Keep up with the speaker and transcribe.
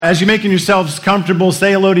As you're making yourselves comfortable,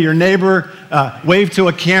 say hello to your neighbor, wave to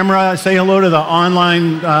a camera, say hello to the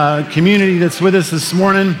online community that's with us this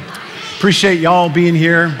morning. Appreciate y'all being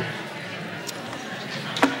here.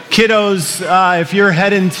 Kiddos, if you're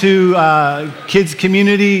heading to kids'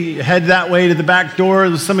 community, head that way to the back door.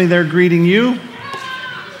 There's somebody there greeting you.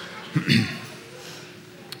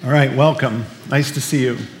 All right, welcome. Nice to see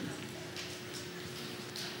you.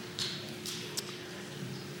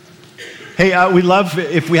 Hey, we'd love,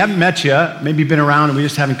 if we haven't met you, maybe you've been around and we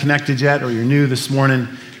just haven't connected yet, or you're new this morning,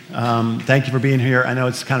 thank you for being here. I know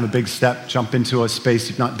it's kind of a big step, jump into a space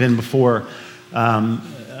you've not been before.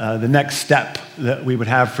 The next step that we would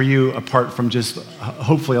have for you, apart from just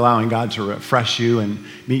hopefully allowing God to refresh you and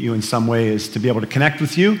meet you in some way, is to be able to connect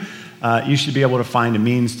with you. You should be able to find a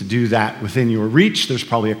means to do that within your reach. There's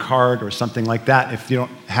probably a card or something like that. If you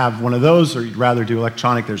don't have one of those, or you'd rather do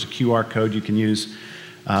electronic, there's a QR code you can use.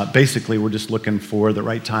 Basically, we're just looking for the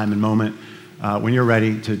right time and moment when you're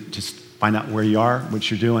ready to just find out where you are, what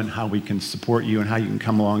you're doing, how we can support you, and how you can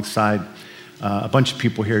come alongside a bunch of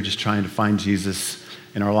people here just trying to find Jesus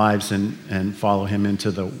in our lives and follow him into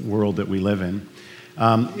the world that we live in.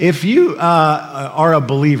 If you are a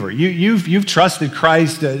believer, you've trusted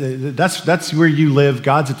Christ, that's where you live,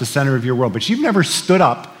 God's at the center of your world, but you've never stood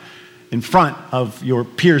up in front of your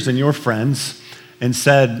peers and your friends and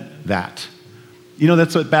said that. You know,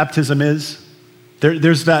 that's what baptism is.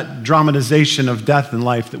 There's that dramatization of death and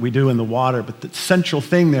life that we do in the water, but the central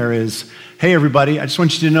thing there is, hey, everybody, I just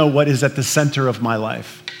want you to know what is at the center of my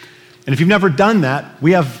life. And if you've never done that,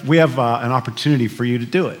 we have an opportunity for you to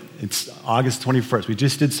do it. It's August 21st. We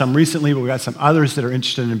just did some recently, but we got some others that are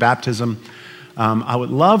interested in baptism. I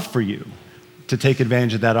would love for you to take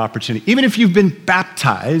advantage of that opportunity. Even if you've been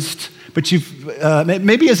baptized, but you've,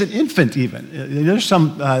 maybe as an infant even. There's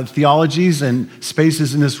some theologies and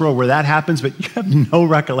spaces in this world where that happens, but you have no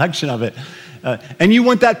recollection of it. And you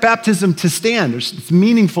want that baptism to stand. It's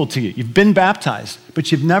meaningful to you. You've been baptized,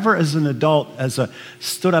 but you've never as an adult,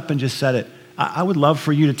 stood up and just said it. I would love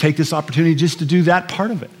for you to take this opportunity just to do that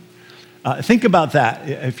part of it. Think about that.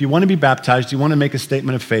 If you want to be baptized, you want to make a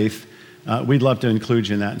statement of faith, we'd love to include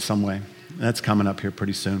you in that in some way. That's coming up here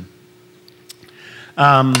pretty soon.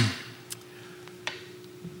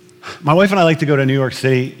 My wife and I like to go to New York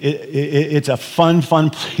City. It's a fun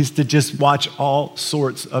place to just watch all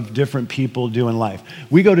sorts of different people doing life.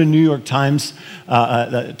 We go to New York Times,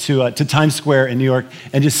 to Times Square in New York,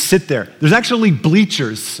 and just sit there. There's actually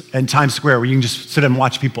bleachers in Times Square where you can just sit and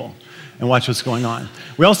watch people and watch what's going on.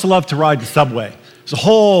 We also love to ride the subway. It's a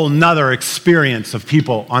whole nother experience of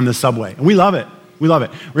people on the subway, and we love it. We love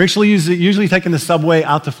it. We're actually usually taking the subway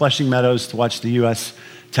out to Flushing Meadows to watch the U.S.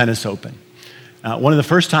 Tennis Open. One of the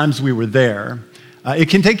first times we were there, it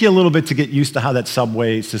can take you a little bit to get used to how that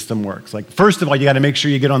subway system works. Like, first of all, you got to make sure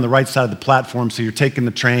you get on the right side of the platform so you're taking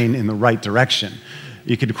the train in the right direction.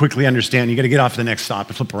 You could quickly understand you got to get off the next stop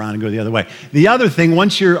and flip around and go the other way. The other thing,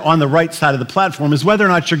 once you're on the right side of the platform, is whether or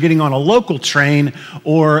not you're getting on a local train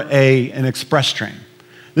or an express train.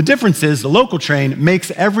 The difference is the local train makes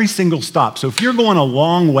every single stop. So if you're going a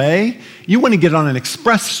long way, you want to get on an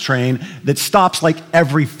express train that stops like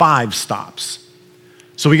every 5 stops.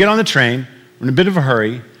 So we get on the train, we're in a bit of a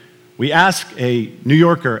hurry. We ask a New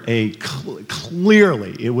Yorker,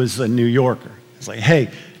 clearly it was a New Yorker. It's like,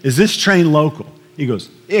 hey, is this train local? He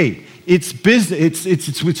goes, hey, it's business,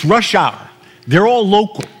 it's rush hour. They're all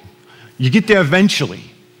local. You get there eventually.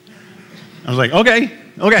 I was like, okay.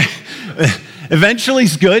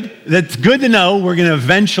 Eventually's good. That's good to know. We're going to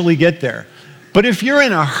eventually get there. But if you're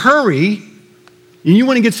in a hurry and you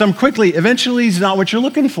want to get some quickly, eventually is not what you're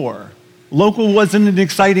looking for. Local wasn't an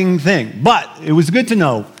exciting thing, but it was good to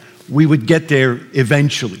know we would get there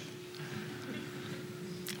eventually.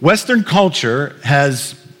 Western culture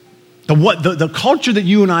has, the culture that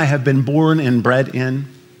you and I have been born and bred in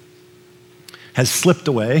has slipped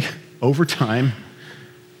away over time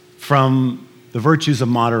from the virtues of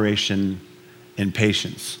moderation and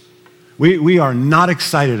patience. We are not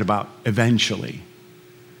excited about eventually.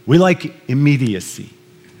 We like immediacy.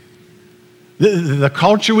 The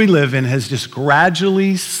culture we live in has just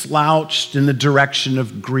gradually slouched in the direction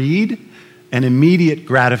of greed and immediate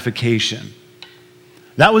gratification.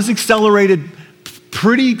 That was accelerated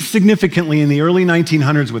pretty significantly in the early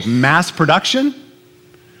 1900s with mass production,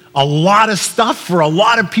 a lot of stuff for a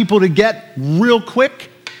lot of people to get real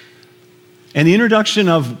quick, and the introduction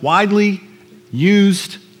of widely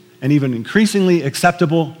used and even increasingly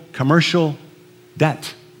acceptable commercial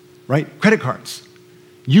debt, right? Credit cards.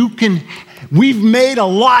 We've made a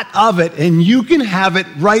lot of it, and you can have it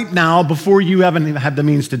right now before you haven't had the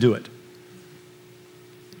means to do it.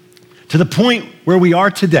 to the point where we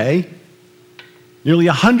are today, nearly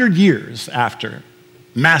 100 years after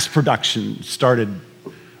mass production started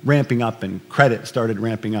ramping up and credit started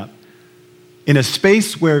ramping up, in a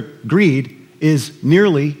space where greed is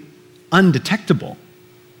nearly undetectable.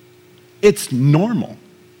 It's normal.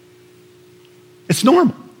 It's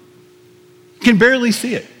normal. You can barely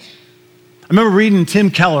see it. I remember reading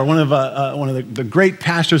Tim Keller, one of the great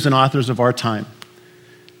pastors and authors of our time,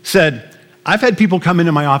 said, I've had people come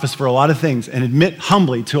into my office for a lot of things and admit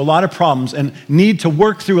humbly to a lot of problems and need to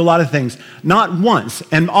work through a lot of things. Not once,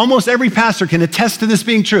 and almost every pastor can attest to this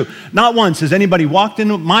being true, not once has anybody walked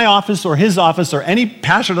into my office or his office or any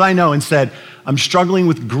pastor that I know and said, I'm struggling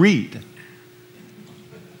with greed.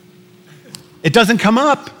 It doesn't come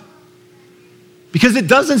up because it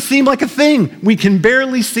doesn't seem like a thing. We can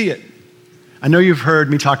barely see it. I know you've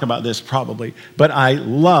heard me talk about this probably, but I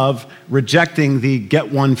love rejecting the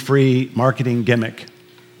get one free marketing gimmick.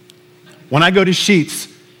 When I go to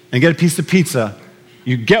Sheetz and get a piece of pizza,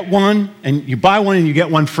 you get one and you buy one and you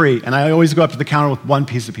get one free. And I always go up to the counter with one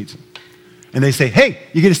piece of pizza. And they say, hey,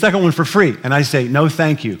 you get a second one for free. And I say, no,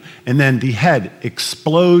 thank you. And then the head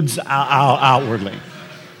explodes outwardly.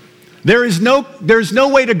 There's no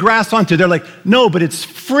way to grasp onto it. They're like, no, but it's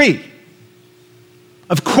free.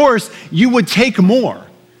 Of course, you would take more.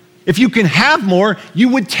 If you can have more, you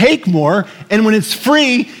would take more. And when it's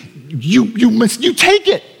free, you take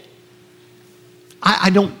it. I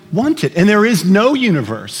don't want it. And there is no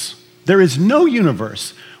universe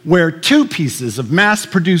where two pieces of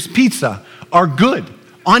mass-produced pizza are good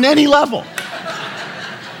on any level.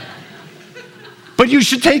 But you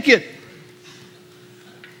should take it.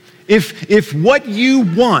 If what you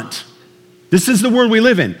want, this is the world we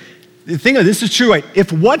live in. The thing of this is true, right?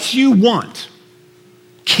 If what you want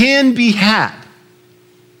can be had,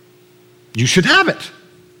 you should have it.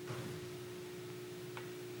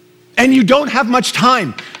 And you don't have much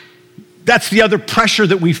time. That's the other pressure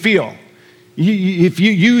that we feel. If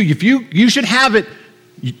you should have it,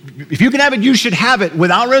 if you can have it, you should have it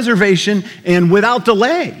without reservation and without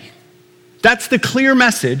delay. That's the clear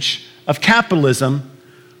message of capitalism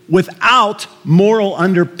without moral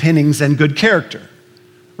underpinnings and good character.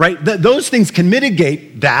 Right? Those things can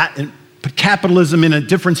mitigate that and put capitalism in a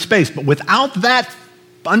different space. But without that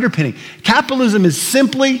underpinning, capitalism is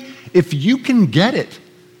simply, if you can get it,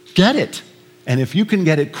 get it. And if you can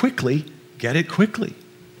get it quickly, get it quickly.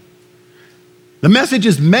 The message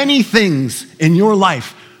is many things in your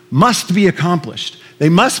life must be accomplished. They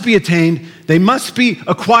must be attained. They must be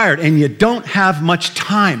acquired. And you don't have much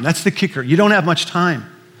time. That's the kicker. You don't have much time.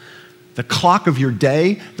 The clock of your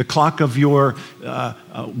day, the clock of your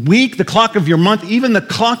week, the clock of your month, even the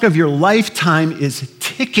clock of your lifetime is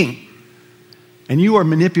ticking. And you are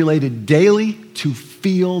manipulated daily to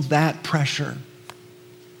feel that pressure.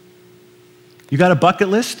 You got a bucket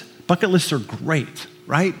list? Bucket lists are great,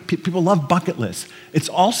 right? People love bucket lists. It's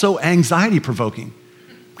also anxiety provoking.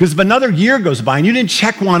 Because if another year goes by and you didn't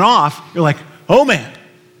check one off, you're like, oh man.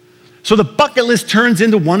 So the bucket list turns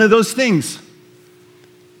into one of those things.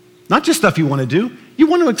 Not just stuff you want to do, you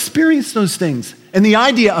want to experience those things. And the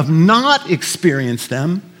idea of not experience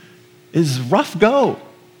them is rough go.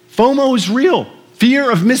 FOMO is real. Fear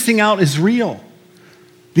of missing out is real.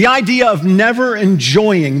 The idea of never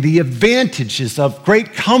enjoying the advantages of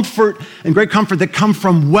great comfort that come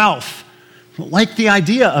from wealth, like the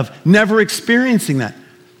idea of never experiencing that.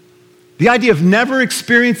 The idea of never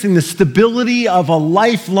experiencing the stability of a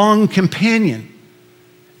lifelong companion.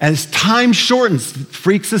 As time shortens, it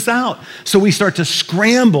freaks us out. So we start to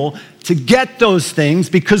scramble to get those things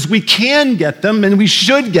because we can get them and we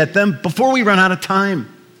should get them before we run out of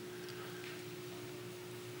time.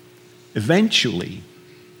 Eventually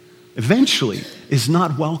is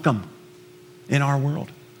not welcome in our world.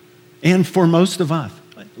 And for most of us.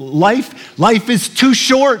 Life is too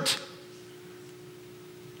short.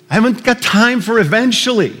 I haven't got time for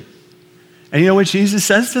eventually. And you know what Jesus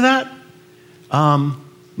says to that?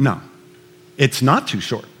 No, it's not too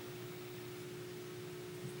short.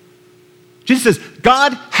 Jesus says,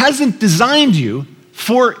 God hasn't designed you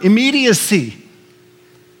for immediacy.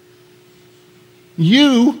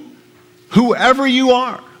 You, whoever you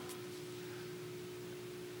are,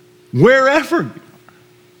 wherever you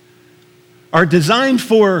are designed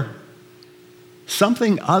for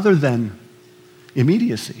something other than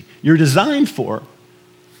immediacy. You're designed for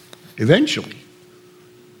eventually.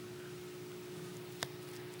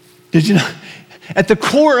 Did you know? At the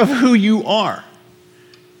core of who you are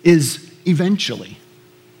is eventually,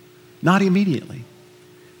 not immediately.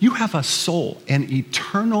 You have a soul, an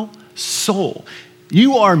eternal soul.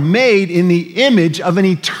 You are made in the image of an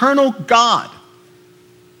eternal God.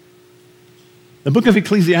 The book of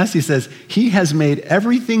Ecclesiastes says, he has made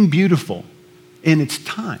everything beautiful in its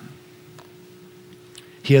time.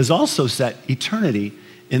 He has also set eternity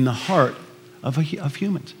in the heart of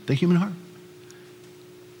humans, the human heart.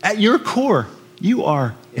 At your core, you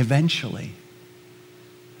are eventually.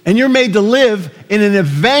 And you're made to live in an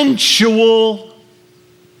eventual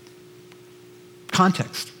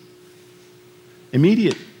context.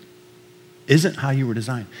 Immediate isn't how you were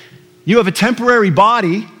designed. You have a temporary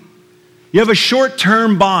body. You have a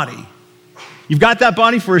short-term body. You've got that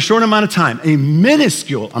body for a short amount of time, a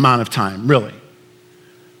minuscule amount of time, really.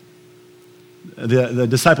 The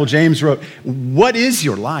disciple James wrote, "What is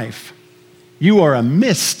your life? You are a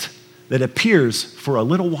mist that appears for a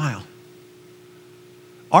little while."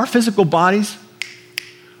 Our physical bodies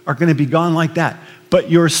are going to be gone like that. But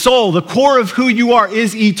your soul, the core of who you are,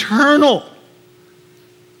 is eternal.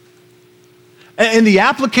 And the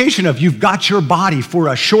application of you've got your body for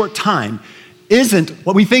a short time isn't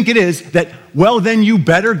what we think it is, that, well, then you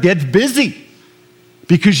better get busy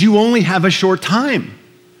because you only have a short time.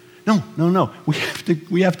 No.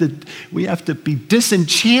 We have to be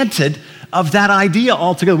disenchanted of that idea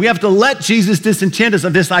altogether. We have to let Jesus disenchant us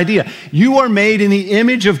of this idea. You are made in the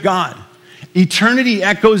image of God. Eternity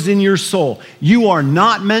echoes in your soul. You are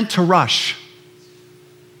not meant to rush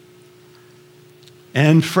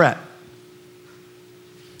and fret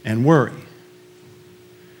and worry.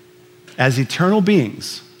 As eternal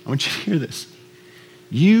beings, I want you to hear this.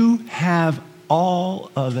 You have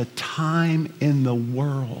all of the time in the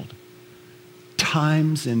world,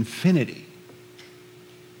 times infinity.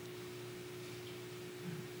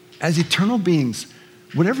 As eternal beings,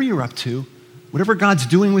 whatever you're up to, whatever God's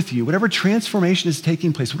doing with you, whatever transformation is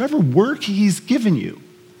taking place, whatever work he's given you,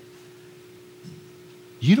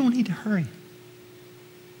 you don't need to hurry.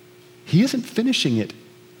 He isn't finishing it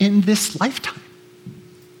in this lifetime.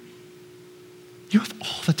 You have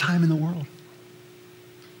all the time in the world.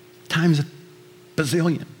 Times a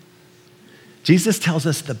bazillion. Jesus tells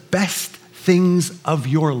us the best things of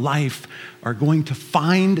your life are going to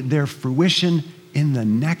find their fruition in the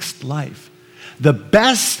next life. The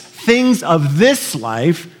best things of this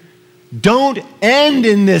life don't end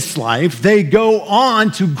in this life. They go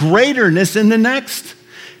on to greaterness in the next.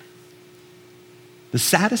 The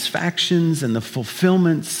satisfactions and the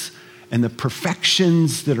fulfillments and the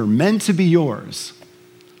perfections that are meant to be yours,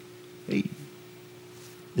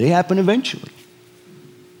 they happen eventually.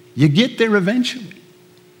 You get there eventually.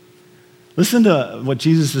 Listen to what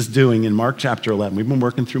Jesus is doing in Mark chapter 11. We've been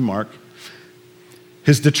working through Mark.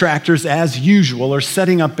 His detractors, as usual, are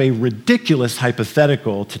setting up a ridiculous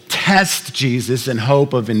hypothetical to test Jesus in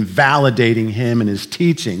hope of invalidating him and his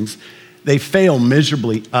teachings. They fail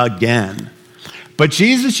miserably again. But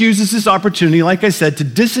Jesus uses this opportunity, like I said, to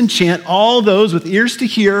disenchant all those with ears to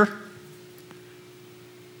hear.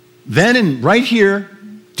 Then and right here,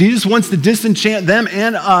 Jesus wants to disenchant them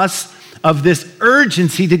and us of this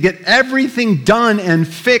urgency to get everything done and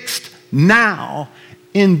fixed now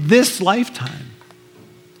in this lifetime.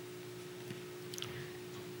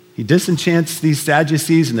 He disenchants these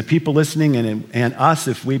Sadducees and the people listening and us,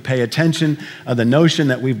 if we pay attention, of the notion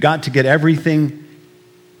that we've got to get everything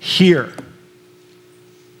here.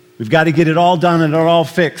 We've got to get it all done and it all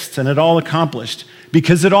fixed and it all accomplished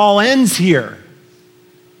because it all ends here.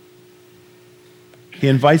 He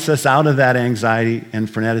invites us out of that anxiety and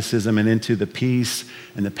freneticism and into the peace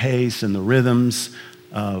and the pace and the rhythms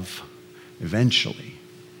of eventually.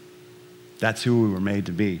 That's who we were made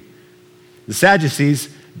to be. The Sadducees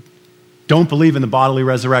don't believe in the bodily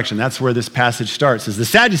resurrection. That's where this passage starts. As the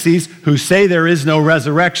Sadducees, who say there is no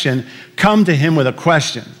resurrection, come to him with a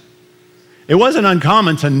question. It wasn't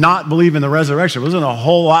uncommon to not believe in the resurrection. It wasn't a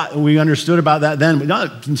whole lot we understood about that then.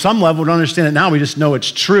 On some level, we don't understand it now. We just know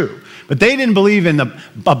it's true. But they didn't believe in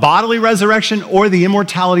a bodily resurrection or the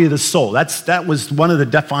immortality of the soul. That was one of the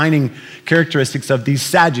defining characteristics of these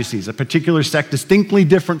Sadducees, a particular sect distinctly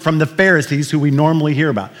different from the Pharisees who we normally hear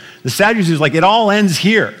about. The Sadducees, like, it all ends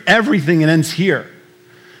here. Everything ends here.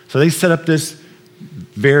 So they set up this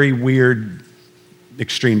very weird,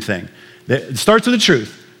 extreme thing. It starts with the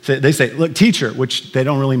truth. They say, look, teacher, which they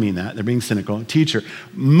don't really mean that. They're being cynical. Teacher,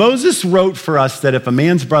 Moses wrote for us that if a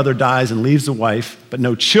man's brother dies and leaves a wife but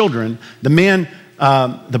no children,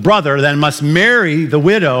 the brother then must marry the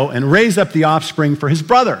widow and raise up the offspring for his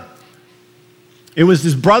brother. It was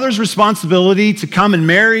his brother's responsibility to come and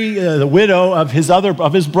marry the widow of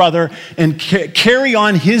his brother and carry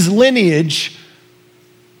on his lineage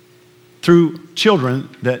through children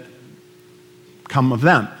that come of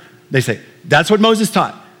them. They say, that's what Moses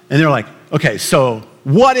taught. And they're like, okay, so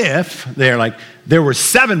what if there were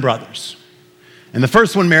 7 brothers And the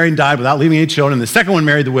first one married and died without leaving any children. The second one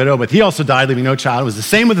married the widow, but he also died, leaving no child. It was the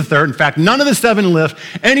same with the third. In fact, none of the 7 left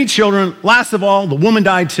any children. Last of all, the woman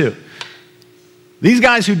died too. These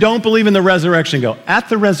guys who don't believe in the resurrection go, at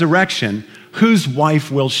the resurrection, whose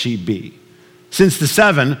wife will she be? Since the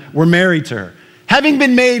 7 were married to her. Having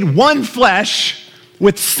been made one flesh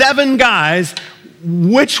with 7 guys,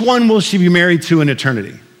 which one will she be married to in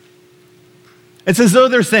eternity? It's as though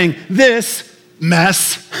they're saying, this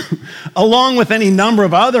mess, along with any number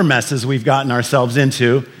of other messes we've gotten ourselves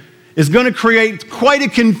into, is going to create quite a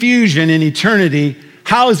confusion in eternity.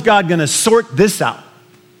 How is God going to sort this out?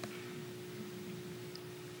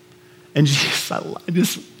 And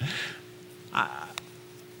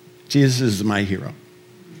Jesus is my hero.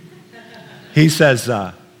 He says,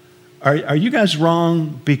 are you guys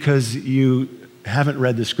wrong because you haven't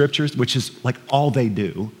read the scriptures, which is like all they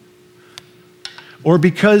do, or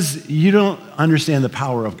because you don't understand the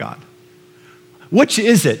power of God? Which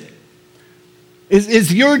is it?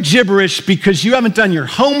 Is your gibberish because you haven't done your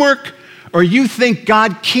homework, or you think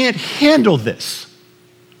God can't handle this?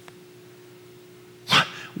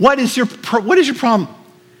 What is your problem?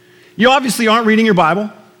 You obviously aren't reading your Bible,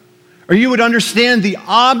 or you would understand the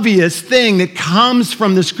obvious thing that comes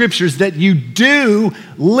from the scriptures, that you do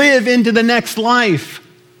live into the next life.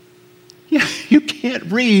 You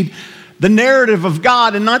can't read the narrative of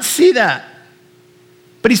God and not see that.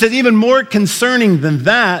 But he says even more concerning than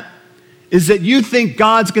that is that you think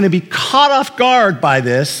God's going to be caught off guard by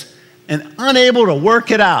this and unable to work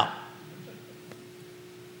it out.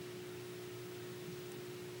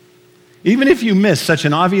 Even if you miss such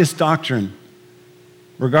an obvious doctrine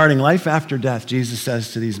regarding life after death, Jesus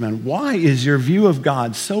says to these men, why is your view of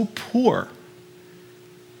God so poor?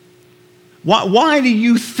 Why do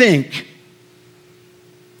you think,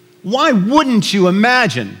 why wouldn't you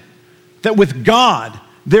imagine that with God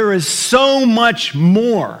there is so much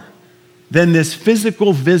more than this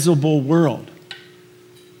physical, visible world?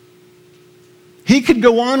 He could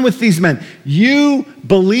go on with these men. You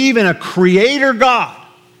believe in a creator God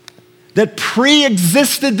that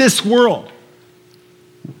pre-existed this world.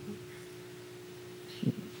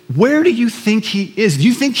 Where do you think he is? Do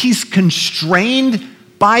you think he's constrained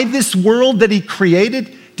by this world that he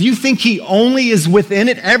created? Do you think he only is within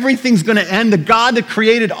it? Everything's going to end. The God that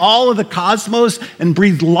created all of the cosmos and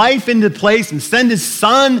breathed life into place and sent his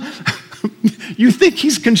son. You think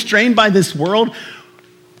he's constrained by this world?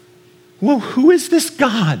 Well, who is this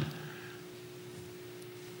God?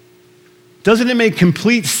 Doesn't it make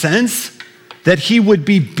complete sense that he would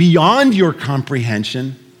be beyond your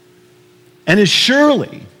comprehension and is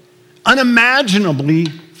surely unimaginably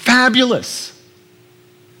fabulous?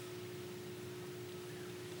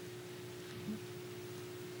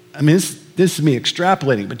 I mean, this is me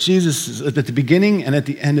extrapolating, but Jesus is at the beginning and at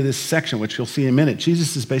the end of this section, which you'll see in a minute,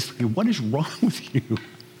 Jesus is basically, what is wrong with you?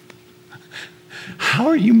 How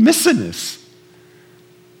are you missing this?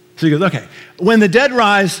 So he goes, okay, when the dead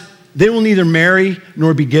rise, they will neither marry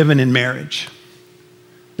nor be given in marriage.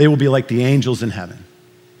 They will be like the angels in heaven.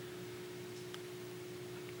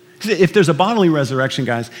 If there's a bodily resurrection,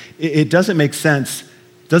 guys, it doesn't make sense,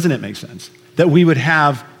 doesn't it make sense, that we would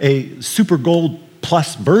have a super gold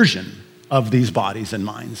plus version of these bodies and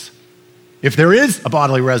minds? If there is a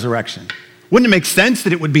bodily resurrection, wouldn't it make sense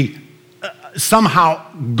that it would be somehow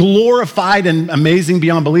glorified and amazing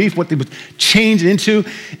beyond belief, what they would change into?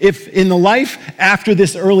 If in the life after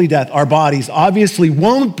this early death, our bodies obviously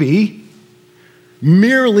won't be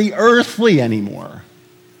merely earthly anymore.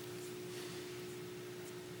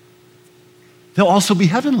 They'll also be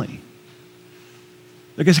heavenly.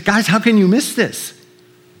 Because guys, how can you miss this?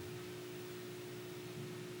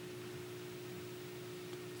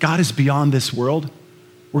 God is beyond this world.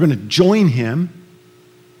 We're going to join him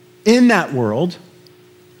in that world.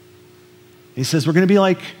 He says we're going to be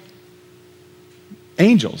like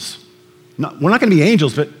angels. We're not going to be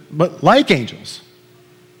angels, but like angels.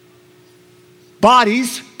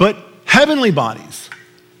 Bodies, but heavenly bodies.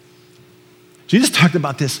 Jesus talked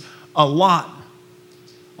about this a lot,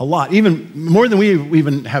 even more than we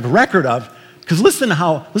even have a record of. Because listen to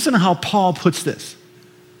how Paul puts this.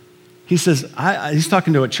 He says, he's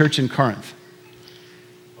talking to a church in Corinth,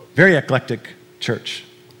 very eclectic church,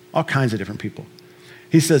 all kinds of different people.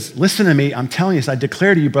 He says, listen to me, I'm telling you this, I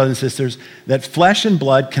declare to you, brothers and sisters, that flesh and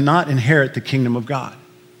blood cannot inherit the kingdom of God,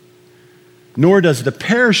 nor does the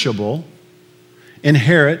perishable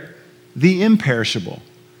inherit the imperishable.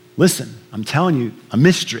 Listen, I'm telling you a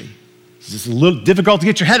mystery. This is a little difficult to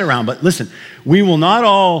get your head around, but listen, we will not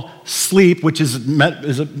all sleep, which is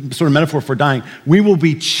a sort of metaphor for dying. We will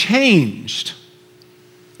be changed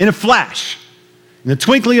in a flash In the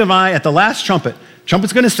twinkling of an eye, at the last trumpet,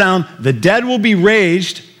 trumpet's going to sound, the dead will be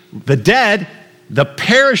raised, the dead, the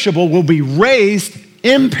perishable will be raised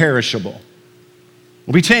imperishable.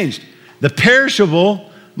 Will be changed. The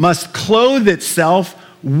perishable must clothe itself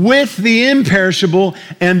with the imperishable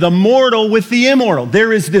and the mortal with the immortal.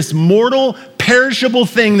 There is this mortal, perishable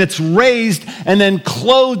thing that's raised and then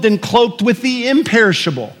clothed and cloaked with the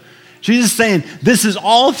imperishable. Jesus is saying this is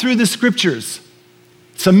all through the scriptures.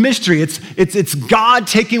 It's a mystery. It's God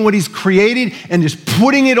taking what he's created and just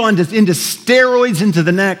putting it into steroids into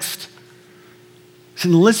the next. So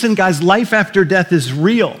listen, guys, life after death is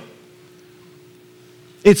real.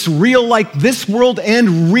 It's real like this world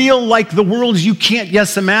and real like the worlds you can't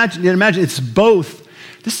imagine. It's both.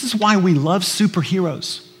 This is why we love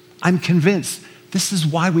superheroes. I'm convinced this is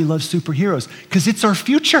why we love superheroes, because it's our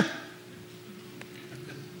future.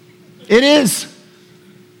 It is.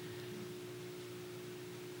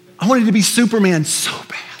 I wanted to be Superman so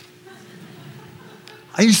bad.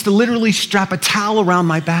 I used to literally strap a towel around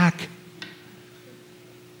my back.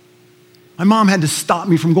 My mom had to stop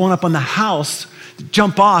me from going up on the house to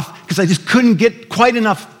jump off because I just couldn't get quite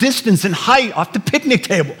enough distance and height off the picnic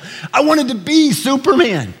table. I wanted to be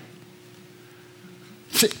Superman.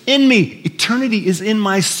 It's in me. Eternity is in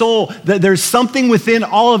my soul. There's something within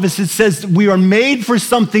all of us that says we are made for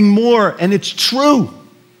something more, and it's true.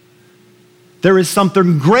 There is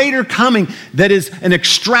something greater coming that is an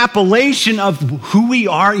extrapolation of who we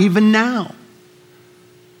are even now.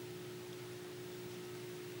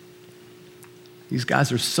 These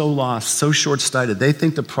guys are so lost, so short-sighted. They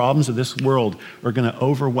think the problems of this world are going to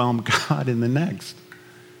overwhelm God in the next.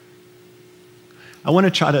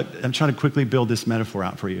 I'm trying to quickly build this metaphor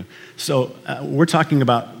out for you. So we're talking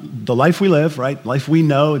about the life we live, right? Life we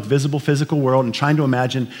know, the visible physical world, and trying to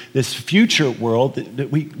imagine this future world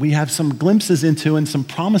that we have some glimpses into and some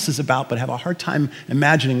promises about, but have a hard time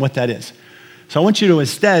imagining what that is. So I want you to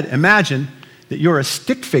instead imagine that you're a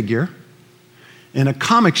stick figure in a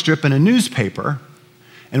comic strip in a newspaper,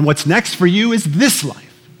 and what's next for you is this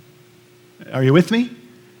life. Are you with me?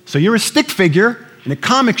 So you're a stick figure in a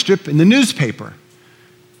comic strip in the newspaper.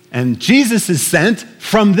 And Jesus is sent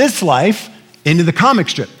from this life into the comic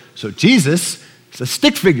strip. So Jesus is a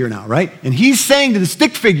stick figure now, right? And he's saying to the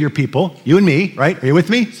stick figure people, you and me, right? Are you with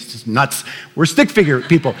me? It's just nuts. We're stick figure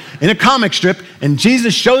people in a comic strip, and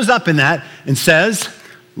Jesus shows up in that and says,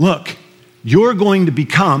 look, you're going to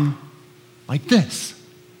become like this.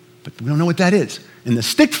 But we don't know what that is. And the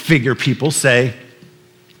stick figure people say,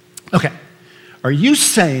 okay, are you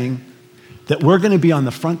saying that we're going to be on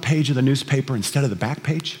the front page of the newspaper instead of the back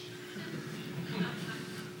page?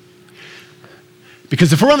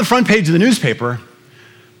 Because if we're on the front page of the newspaper,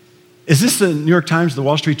 is this the New York Times, the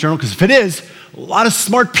Wall Street Journal? Because if it is, a lot of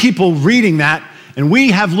smart people reading that, and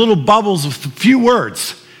we have little bubbles of few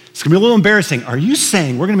words. It's going to be a little embarrassing. Are you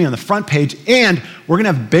saying we're going to be on the front page and we're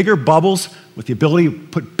going to have bigger bubbles with the ability to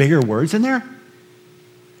put bigger words in there?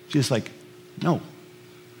 She's like, no.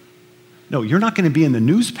 No, you're not going to be in the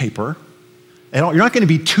newspaper at all. You're not going to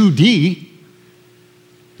be 2D.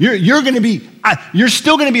 You're going to be, you're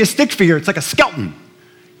still going to be a stick figure. It's like a skeleton.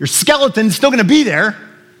 Your skeleton's still going to be there,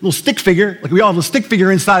 little stick figure, like we all have a stick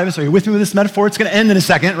figure inside of us. Are you with me with this metaphor? It's going to end in a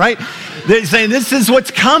second, right? They're saying this is what's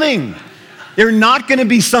coming. They're not going to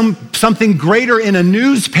be something greater in a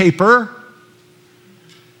newspaper.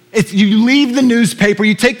 You leave the newspaper,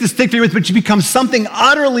 you take the stick figure with, but you become something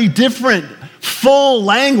utterly different. Full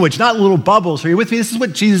language, not little bubbles. Are you with me? This is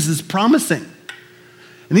what Jesus is promising.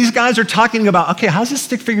 And these guys are talking about, okay, how's this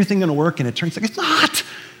stick figure thing going to work? And it turns out it's not.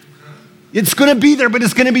 It's going to be there, but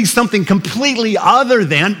it's going to be something completely other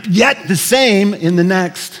than, yet the same in the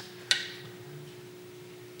next.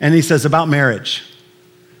 And he says about marriage.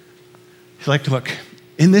 He's like, look,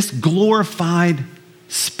 in this glorified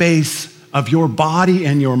space of your body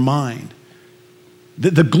and your mind,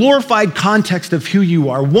 the glorified context of who you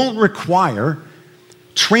are won't require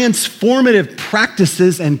transformative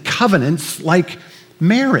practices and covenants like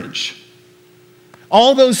marriage.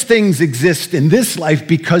 All those things exist in this life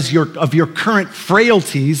because of your current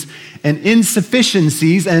frailties and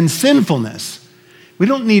insufficiencies and sinfulness. We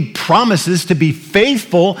don't need promises to be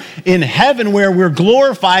faithful in heaven where we're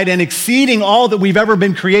glorified and exceeding all that we've ever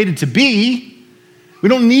been created to be. We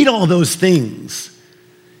don't need all those things.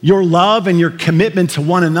 Your love and your commitment to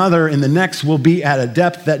one another in the next will be at a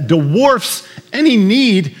depth that dwarfs any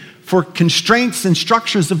need for constraints and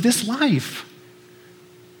structures of this life.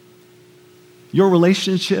 Your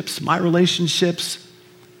relationships, my relationships,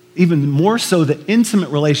 even more so the intimate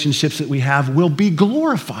relationships that we have will be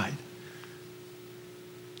glorified.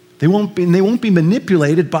 They won't be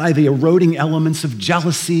manipulated by the eroding elements of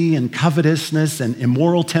jealousy and covetousness and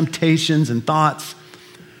immoral temptations and thoughts.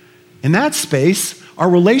 In that space, our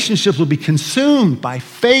relationships will be consumed by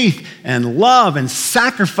faith and love and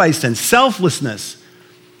sacrifice and selflessness.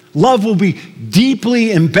 Love will be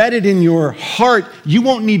deeply embedded in your heart. You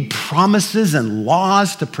won't need promises and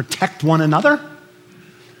laws to protect one another.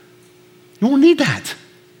 You won't need that.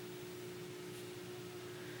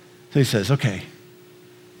 So he says, okay,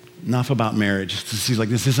 enough about marriage. He's like,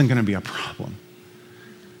 this isn't going to be a problem.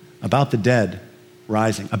 About the dead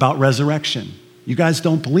rising, about resurrection. You guys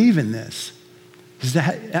don't believe in this. He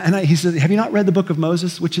said, have you not read the book of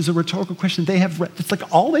Moses? Which is a rhetorical question. They have read. It's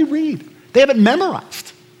like all they read. They have it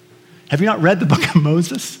memorized. Have you not read the book of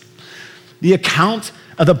Moses? The account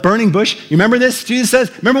of the burning bush. You remember this? Jesus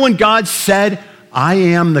says, remember when God said, I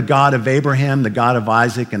am the God of Abraham, the God of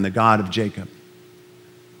Isaac, and the God of Jacob.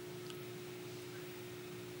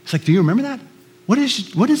 It's like, do you remember that? What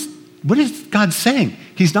is God saying?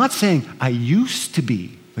 He's not saying, I used to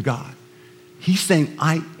be the God. He's saying,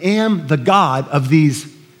 I am the God of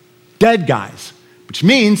these dead guys, which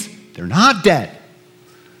means they're not dead.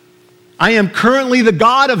 I am currently the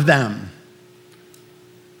God of them.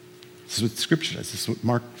 This is what Scripture says. This is what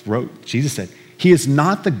Mark wrote. Jesus said, He is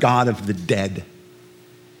not the God of the dead,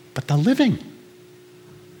 but the living.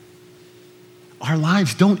 Our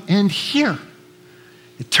lives don't end here.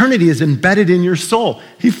 Eternity is embedded in your soul.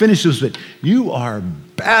 He finishes with, you are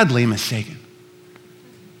badly mistaken.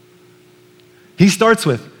 He starts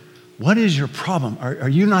with, what is your problem? Are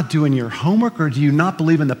you not doing your homework, or do you not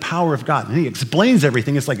believe in the power of God? And he explains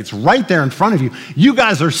everything. It's like it's right there in front of you. You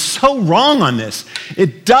guys are so wrong on this.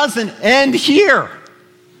 It doesn't end here.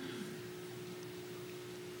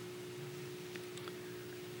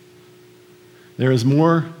 There is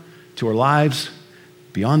more to our lives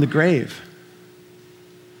beyond the grave.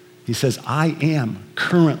 He says, I am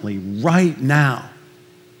currently, right now,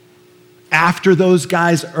 after those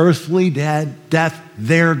guys' earthly death,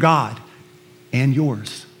 their God and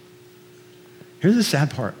yours. Here's the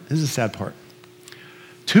sad part. This is the sad part.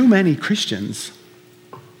 Too many Christians,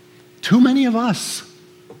 too many of us,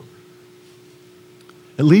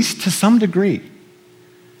 at least to some degree,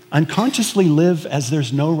 unconsciously live as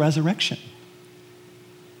there's no resurrection.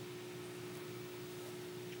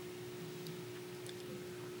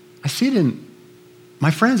 I see it in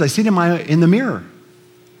my friends. I see it in the mirror.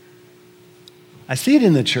 I see it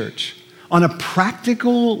in the church. On a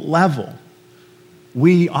practical level,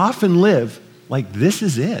 we often live like this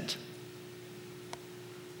is it.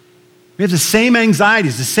 We have the same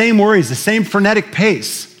anxieties, the same worries, the same frenetic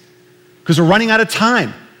pace because we're running out of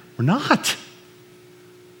time. We're not.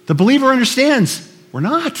 The believer understands we're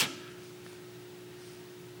not.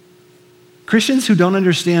 Christians who don't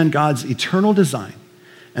understand God's eternal design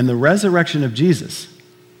and the resurrection of Jesus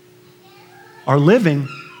are living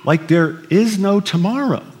like there is no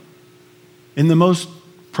tomorrow in the most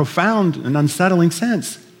profound and unsettling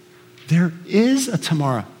sense. There is a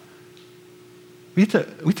tomorrow. We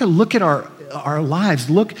have to look at our lives,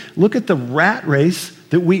 look at the rat race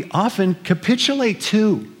that we often capitulate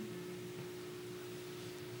to.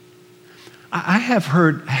 I have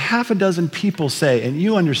heard half a dozen people say, and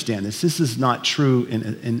you understand this is not true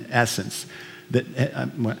in essence, that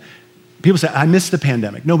people say, I miss the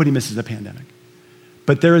pandemic. Nobody misses the pandemic.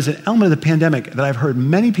 But there is an element of the pandemic that I've heard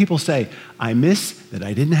many people say, I miss that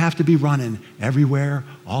I didn't have to be running everywhere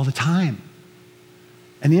all the time.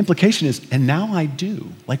 And the implication is, and now I do.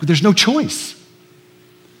 Like there's no choice.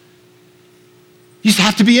 You just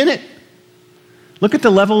have to be in it. Look at the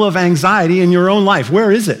level of anxiety in your own life.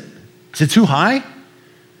 Where is it? Is it too high?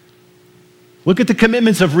 Look at the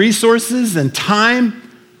commitments of resources and time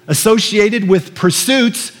associated with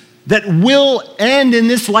pursuits that will end in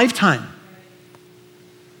this lifetime.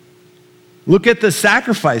 Look at the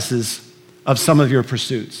sacrifices of some of your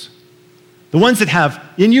pursuits. The ones that have,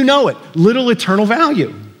 and you know it, little eternal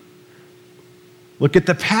value. Look at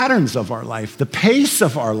the patterns of our life, the pace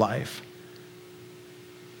of our life.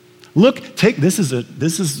 This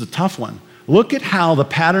is a tough one. Look at how the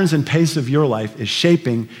patterns and pace of your life is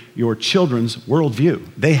shaping your children's worldview.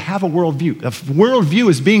 They have a worldview. A worldview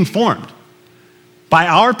is being formed by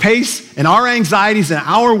our pace and our anxieties and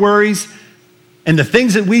our worries and the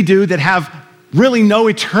things that we do that have really no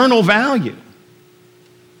eternal value.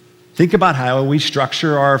 Think about how we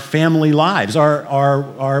structure our family lives,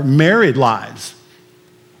 our married lives.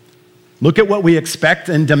 Look at what we expect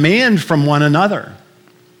and demand from one another.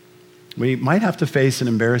 We might have to face an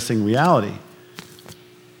embarrassing reality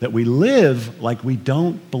that we live like we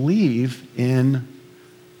don't believe in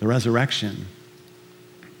the resurrection,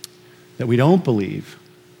 that we don't believe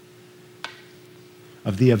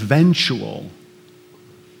of the eventual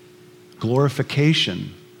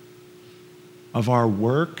glorification of our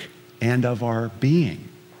work and of our being.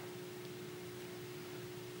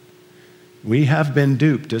 We have been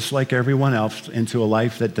duped, just like everyone else, into a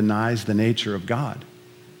life that denies the nature of God.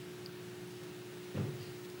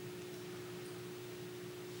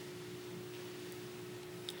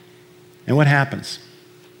 And what happens?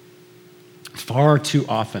 Far too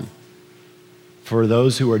often, for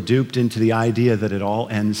those who are duped into the idea that it all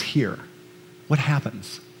ends here, what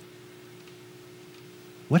happens?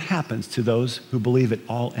 What happens to those who believe it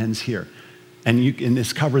all ends here? And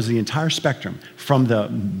this covers the entire spectrum, from the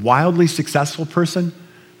wildly successful person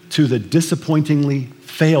to the disappointingly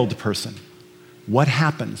failed person. What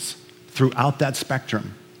happens throughout that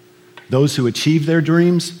spectrum? Those who achieve their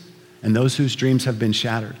dreams and those whose dreams have been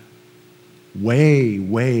shattered. Way,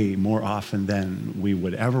 way more often than we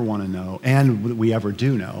would ever want to know, and we ever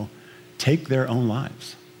do know, take their own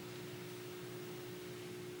lives.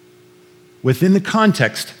 Within the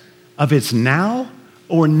context of it's now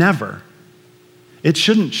or never, it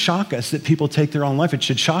shouldn't shock us that people take their own life. It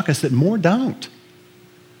should shock us that more don't.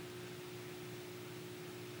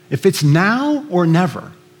 If it's now or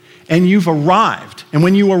never, and you've arrived, and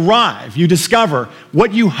when you arrive, you discover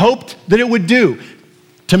what you hoped that it would do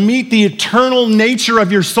to meet the eternal nature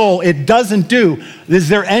of your soul, it doesn't do. Is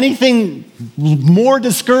there anything more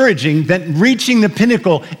discouraging than reaching the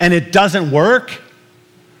pinnacle and it doesn't work?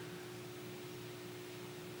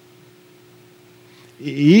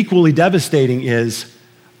 Equally devastating is,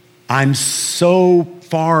 I'm so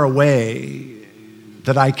far away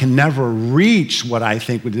that I can never reach what I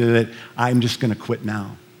think would do it. I'm just going to quit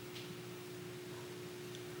now.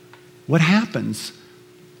 What happens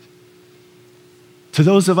to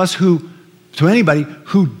those of us to anybody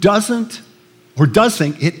who doesn't or does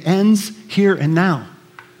think it ends here and now?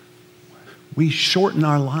 We shorten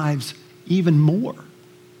our lives even more.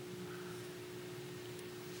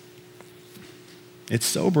 It's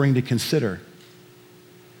sobering to consider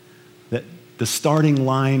that the starting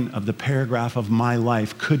line of the paragraph of my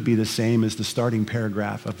life could be the same as the starting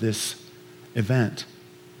paragraph of this event.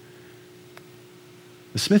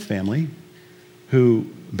 The Smith family, who,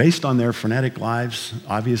 based on their frenetic lives,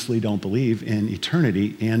 obviously don't believe in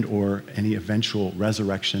eternity and or any eventual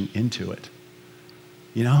resurrection into it.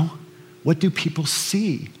 You know, what do people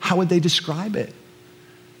see? How would they describe it?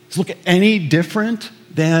 Does it look any different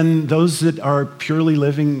than those that are purely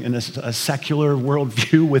living in a secular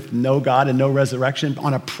worldview with no God and no resurrection?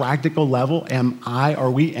 On a practical level,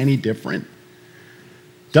 are we any different?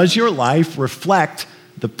 Does your life reflect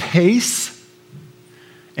the pace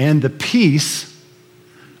and the peace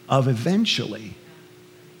of eventually?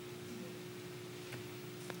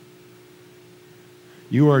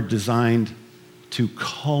 You are designed to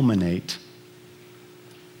culminate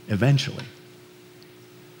eventually.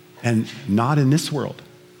 And not in this world,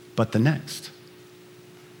 but the next.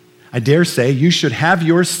 I dare say you should have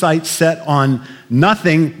your sights set on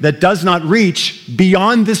nothing that does not reach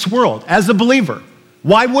beyond this world as a believer.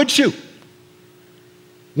 Why would you?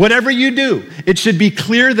 Whatever you do, it should be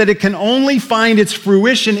clear that it can only find its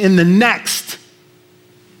fruition in the next.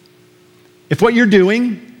 If what you're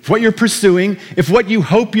doing, if what you're pursuing, if what you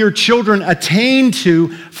hope your children attain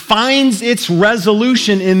to finds its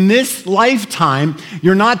resolution in this lifetime,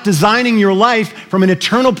 you're not designing your life from an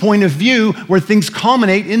eternal point of view where things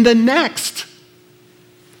culminate in the next.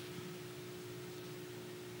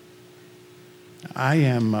 I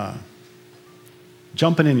am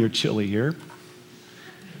jumping in your chili here.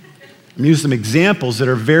 I'm using some examples that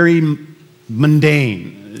are very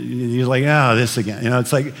mundane. You're like, oh, this again. You know,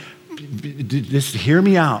 it's like, just hear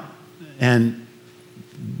me out. And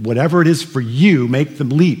whatever it is for you, make the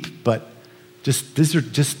leap. But these are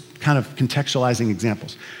just kind of contextualizing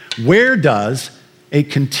examples. Where does a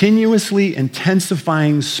continuously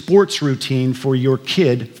intensifying sports routine for your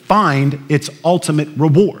kid find its ultimate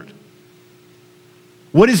reward?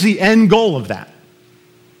 What is the end goal of that?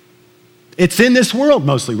 It's in this world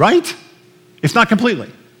mostly, right? If not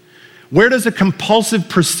completely. Where does a compulsive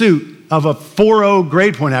pursuit of a 4.0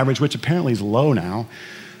 grade point average, which apparently is low now,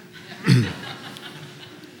 I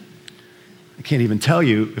can't even tell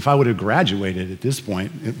you if I would have graduated at this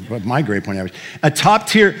point, what my grade point average. A top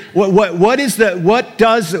tier, where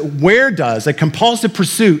does a compulsive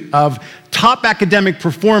pursuit of top academic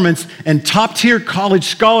performance and top tier college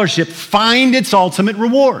scholarship find its ultimate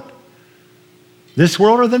reward? This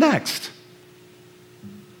world or the next?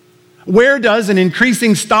 Where does an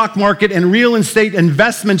increasing stock market and real estate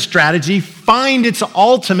investment strategy find its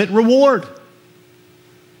ultimate reward?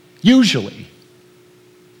 Usually.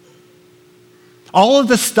 All of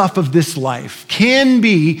the stuff of this life can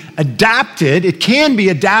be adapted. It can be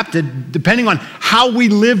adapted depending on how we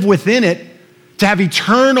live within it to have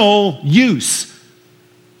eternal use.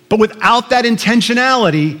 But without that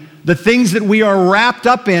intentionality, the things that we are wrapped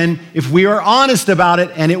up in, if we are honest about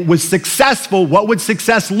it and it was successful, what would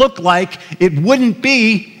success look like? It wouldn't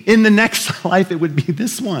be in the next life, it would be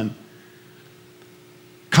this one.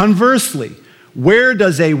 Conversely, where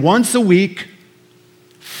does a once a week,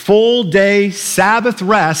 full day Sabbath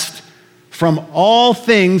rest from all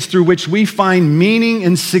things through which we find meaning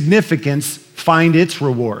and significance find its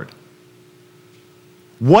reward?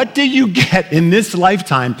 What do you get in this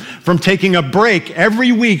lifetime from taking a break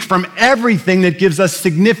every week from everything that gives us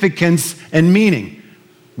significance and meaning?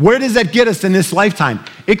 Where does that get us in this lifetime?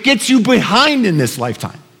 It gets you behind in this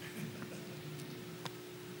lifetime.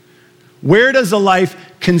 Where does a life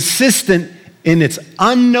consistent in its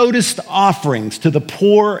unnoticed offerings to the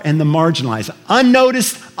poor and the marginalized,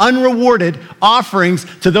 unnoticed, unrewarded offerings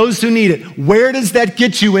to those who need it, where does that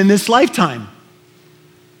get you in this lifetime?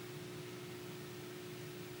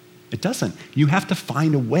 It doesn't. You have to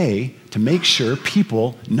find a way to make sure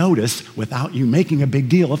people notice without you making a big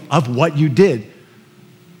deal of what you did.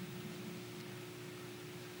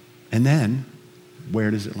 And then, where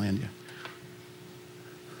does it land you?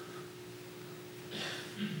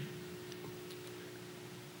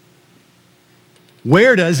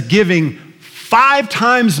 Where does giving 5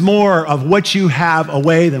 times more of what you have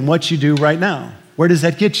away than what you do right now, where does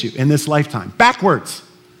that get you in this lifetime? Backwards.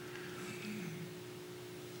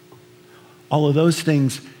 All of those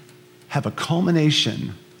things have a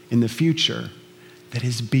culmination in the future that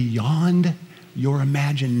is beyond your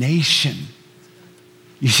imagination.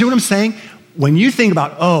 You see what I'm saying? When you think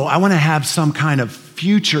about, I want to have some kind of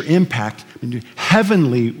future impact,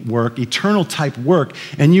 heavenly work, eternal type work,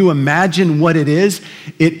 and you imagine what it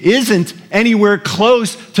isn't anywhere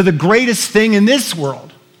close to the greatest thing in this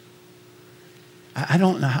world. I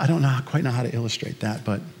don't quite know how to illustrate that,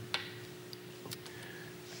 but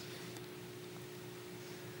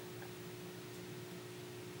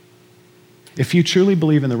if you truly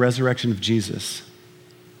believe in the resurrection of Jesus,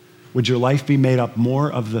 would your life be made up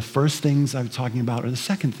more of the first things I'm talking about or the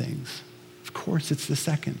second things? Of course, it's the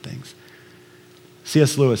second things.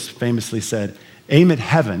 C.S. Lewis famously said, aim at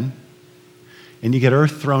heaven and you get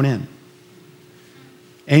earth thrown in.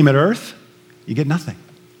 Aim at earth, you get nothing.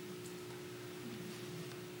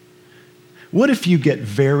 What if you get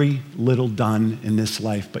very little done in this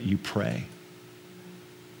life, but you pray?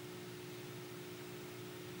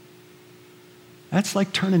 That's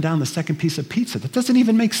like turning down the second piece of pizza. That doesn't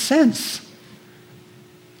even make sense.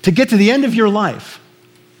 To get to the end of your life.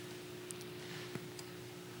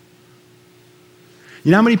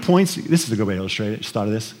 You know how many points, this is a good way to illustrate it, just thought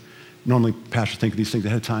of this. Normally pastors think of these things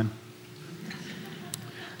ahead of time.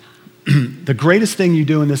 The greatest thing you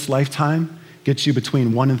do in this lifetime gets you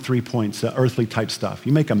between 1 and 3 points, earthly type stuff.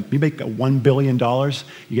 You make a $1 billion,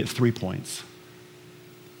 you get 3 points.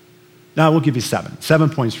 Now we'll give you 7. 7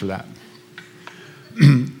 points for that.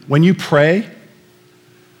 When you pray,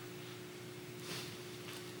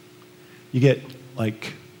 you get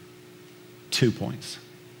like 2 points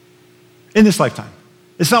in this lifetime.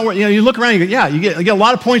 It's not where, you look around, you go, you get a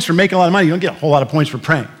lot of points for making a lot of money. You don't get a whole lot of points for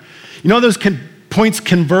praying. You know what those points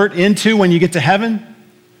convert into when you get to heaven?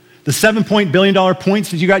 The $7 billion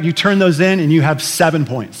points that you got, you turn those in and you have 7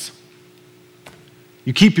 points.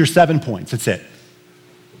 You keep your 7 points, that's it.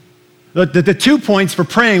 The 2 points for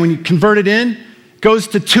praying, when you convert it in, goes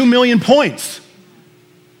to 2 million points.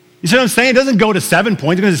 You see what I'm saying? It doesn't go to 7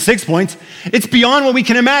 points, it goes to 6 points. It's beyond what we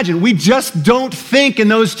can imagine. We just don't think in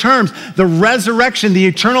those terms. The resurrection, the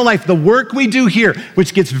eternal life, the work we do here,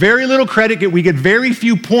 which gets very little credit, we get very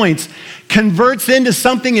few points, converts into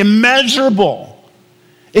something immeasurable.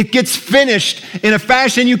 It gets finished in a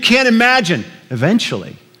fashion you can't imagine.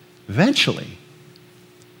 Eventually.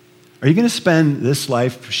 Are you going to spend this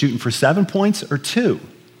life shooting for 7 points or 2?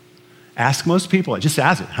 Ask most people. Just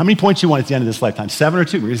ask it. How many points do you want at the end of this lifetime? 7 or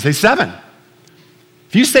 2? We're going to say 7.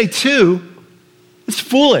 If you say 2, it's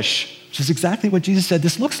foolish, which is exactly what Jesus said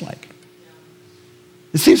this looks like.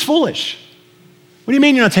 It seems foolish. What do you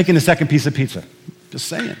mean you're not taking the second piece of pizza? Just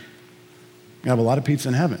saying. You have a lot of pizza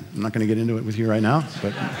in heaven. I'm not going to get into it with you right now,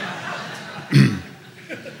 but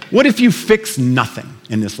what if you fix nothing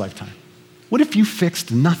in this lifetime? What if you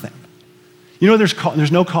fixed nothing? You know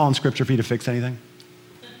there's no call in Scripture for you to fix anything?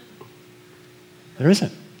 There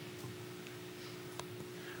isn't.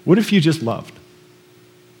 What if you just loved?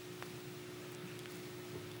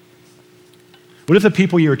 What if the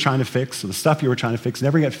people you were trying to fix, or the stuff you were trying to fix,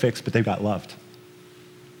 never got fixed, but they got loved?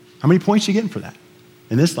 How many points are you getting for that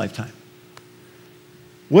in this lifetime?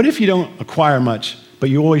 What if you don't acquire much, but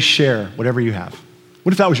you always share whatever you have?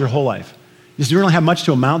 What if that was your whole life? You don't really have much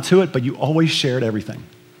to amount to it, but you always shared everything.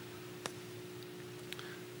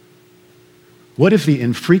 What if the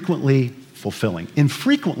infrequently fulfilling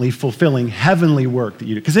heavenly work that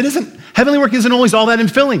you do? Because heavenly work isn't always all that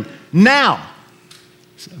fulfilling now,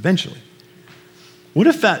 eventually. What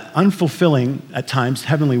if that unfulfilling, at times,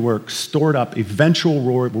 heavenly work stored up eventual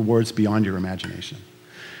rewards beyond your imagination?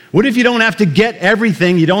 What if you don't have to get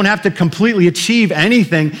everything, you don't have to completely achieve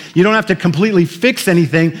anything, you don't have to completely fix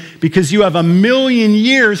anything because you have 1,000,000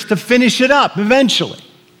 years to finish it up eventually?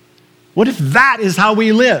 What if that is how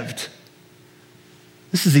we lived?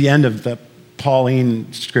 This is the end of the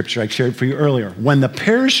Pauline scripture I shared for you earlier. When the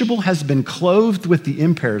perishable has been clothed with the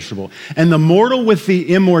imperishable and the mortal with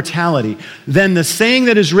the immortality, then the saying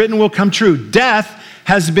that is written will come true. Death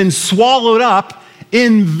has been swallowed up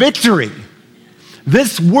in victory.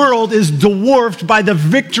 This world is dwarfed by the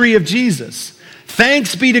victory of Jesus.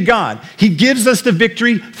 Thanks be to God. He gives us the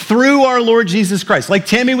victory through our Lord Jesus Christ. Like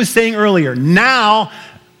Tammy was saying earlier, now,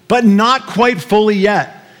 but not quite fully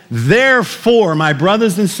yet. Therefore, my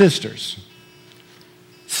brothers and sisters,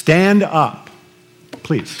 stand up,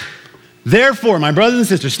 please. Therefore, my brothers and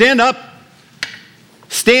sisters, stand up,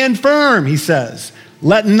 stand firm, he says.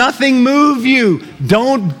 Let nothing move you.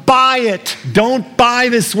 Don't buy it. Don't buy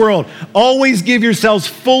this world. Always give yourselves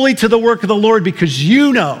fully to the work of the Lord because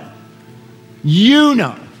you know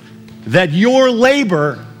that your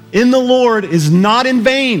labor in the Lord is not in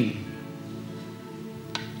vain.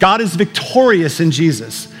 God is victorious in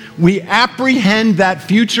Jesus. We apprehend that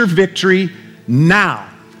future victory now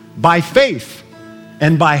by faith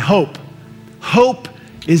and by hope. Hope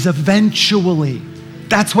is eventually.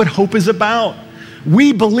 That's what hope is about.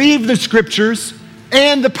 We believe the scriptures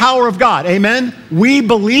and the power of God. Amen? We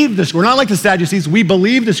believe this. We're not like the Sadducees. We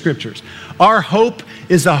believe the scriptures. Our hope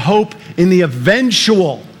is a hope in the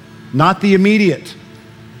eventual, not the immediate.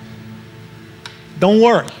 Don't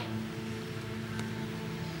worry.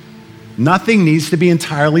 Nothing needs to be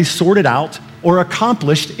entirely sorted out or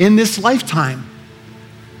accomplished in this lifetime.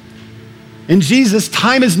 In Jesus,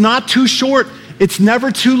 time is not too short. It's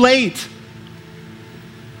never too late.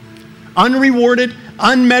 Unrewarded,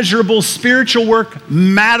 unmeasurable spiritual work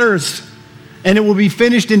matters, and it will be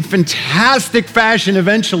finished in fantastic fashion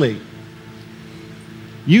eventually.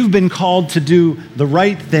 You've been called to do the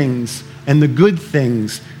right things and the good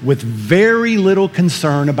things with very little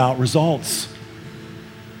concern about results.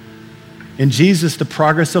 In Jesus, the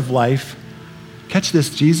progress of life, catch this,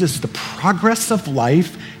 Jesus, the progress of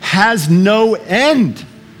life has no end.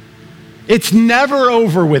 It's never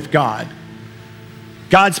over with God.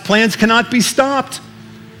 God's plans cannot be stopped.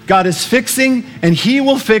 God is fixing, and he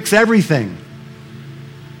will fix everything.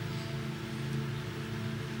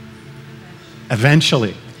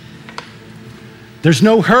 Eventually. There's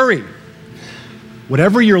no hurry.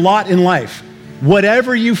 Whatever your lot in life,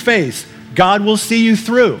 whatever you face, God will see you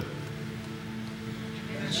through.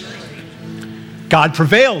 God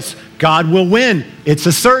prevails. God will win. It's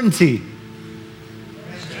a certainty.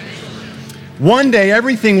 One day,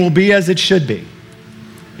 everything will be as it should be.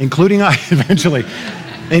 Including us, eventually.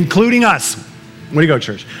 Including us. Way to go,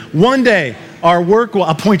 church. One day, our work will,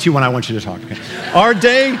 I'll point to you when I want you to talk. Okay?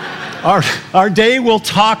 Our day will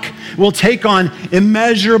take on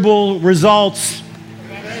immeasurable results.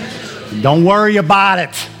 Don't worry about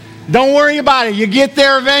it. Don't worry about it. You get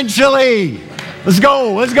there eventually. Let's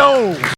go.